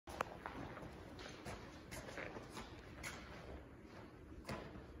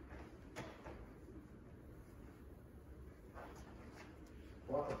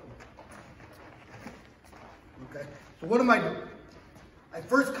okay? So what am I doing? I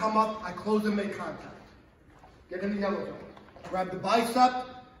first come up, I close and make contact. Get in the yellow zone. Grab the bicep,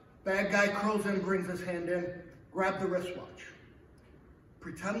 bad guy curls in, brings his hand in, grab the wristwatch.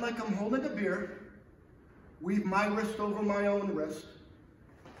 Pretend like I'm holding a beer, weave my wrist over my own wrist.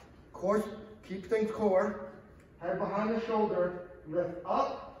 Of course, keep things core, head behind the shoulder, lift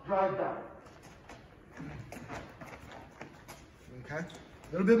up, drive down. Okay,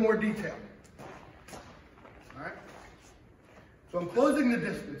 a little bit more detail. All right. So I'm closing the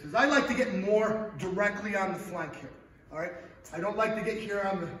distances. I like to get more directly on the flank here. All right. I don't like to get here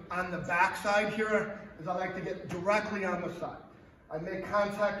on the back side here, as I like to get directly on the side. I make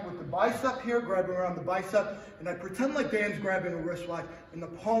contact with the bicep here, grabbing around the bicep, and I pretend like Dan's grabbing a wristwatch, and the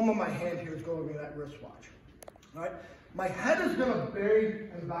palm of my hand here is going over that wristwatch. All right. My head is going to bury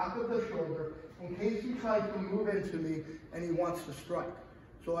in the back of the shoulder in case he tries to move into me and he wants to strike.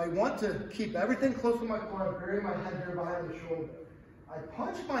 So I want to keep everything close to my core, bury my head here behind the shoulder. I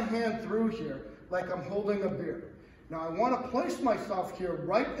punch my hand through here like I'm holding a beer. Now I want to place myself here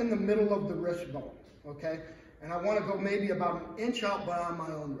right in the middle of the wrist bone, okay? And I want to go maybe about an inch out beyond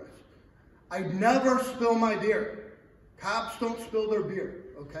my own wrist. I never spill my beer. Cops don't spill their beer,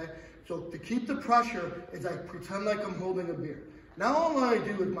 okay? So to keep the pressure is I pretend like I'm holding a beer. Now all I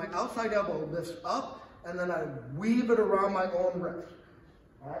do is my outside elbow lifts up and then I weave it around my own wrist.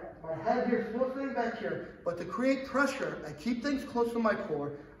 All right, my head here still sitting back here, but to create pressure, I keep things close to my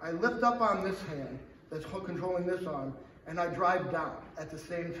core. I lift up on this hand that's controlling this arm, and I drive down at the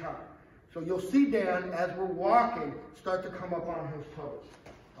same time. So you'll see Dan, as we're walking, start to come up on his toes.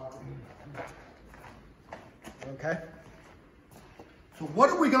 Okay? So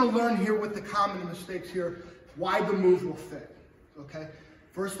what are we going to learn here with the common mistakes here? Why the move will fit. Okay?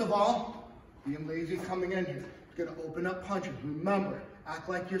 First of all, being lazy coming in here. It's going to open up punches. Remember, act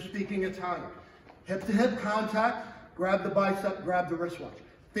like you're speaking Italian. Hip-to-hip contact, grab the bicep, grab the wristwatch.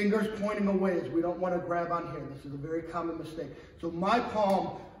 Fingers pointing away as we don't want to grab on here. This is a very common mistake. So my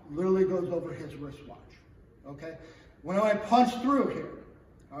palm literally goes over his wristwatch. Okay? When I punch through here,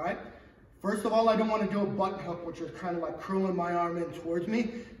 all right? First of all, I don't want to do a button hook, which is kind of like curling my arm in towards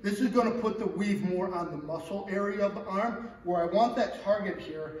me. This is going to put the weave more on the muscle area of the arm, where I want that target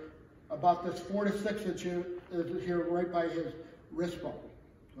here, about this 4 to 6 inches here right by his wrist bone,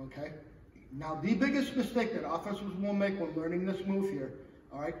 okay? Now, the biggest mistake that officers will make when learning this move here,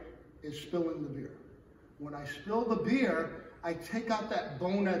 all right, is spilling the beer. When I spill the beer, I take out that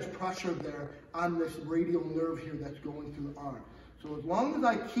bone edge pressure there on this radial nerve here that's going through the arm. So as long as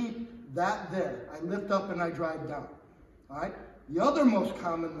I keep that there, I lift up and I drive down, all right? The other most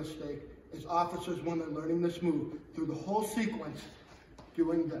common mistake is officers, when they're learning this move, through the whole sequence,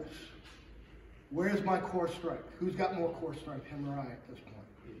 doing this. Where's my core strike? Who's got more core strike, him or I at this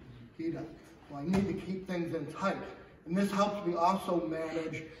point? He does. So I need to keep things in tight. And this helps me also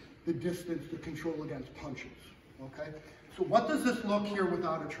manage the distance to control against punches, okay? So what does this look here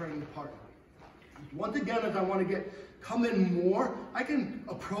without a training partner? Once again, as I want to come in more, I can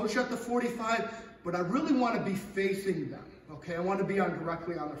approach at the 45, but I really want to be facing them, okay? I want to be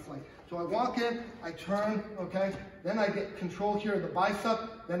directly on their flank. So I walk in, I turn, okay? Then I get control here of the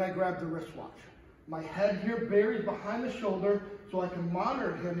bicep, then I grab the wristwatch. My head here buries behind the shoulder so I can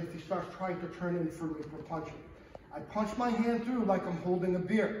monitor him if he starts trying to turn in for me for punching. I punch my hand through like I'm holding a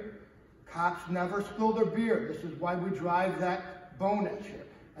beer. Cops never spill their beer. This is why we drive that bone edge here.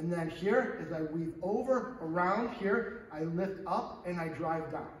 And then here, as I weave over, around here, I lift up and I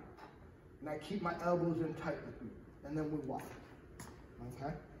drive down. And I keep my elbows in tight with me. And then we walk.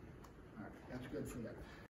 Okay? All right, that's good for that.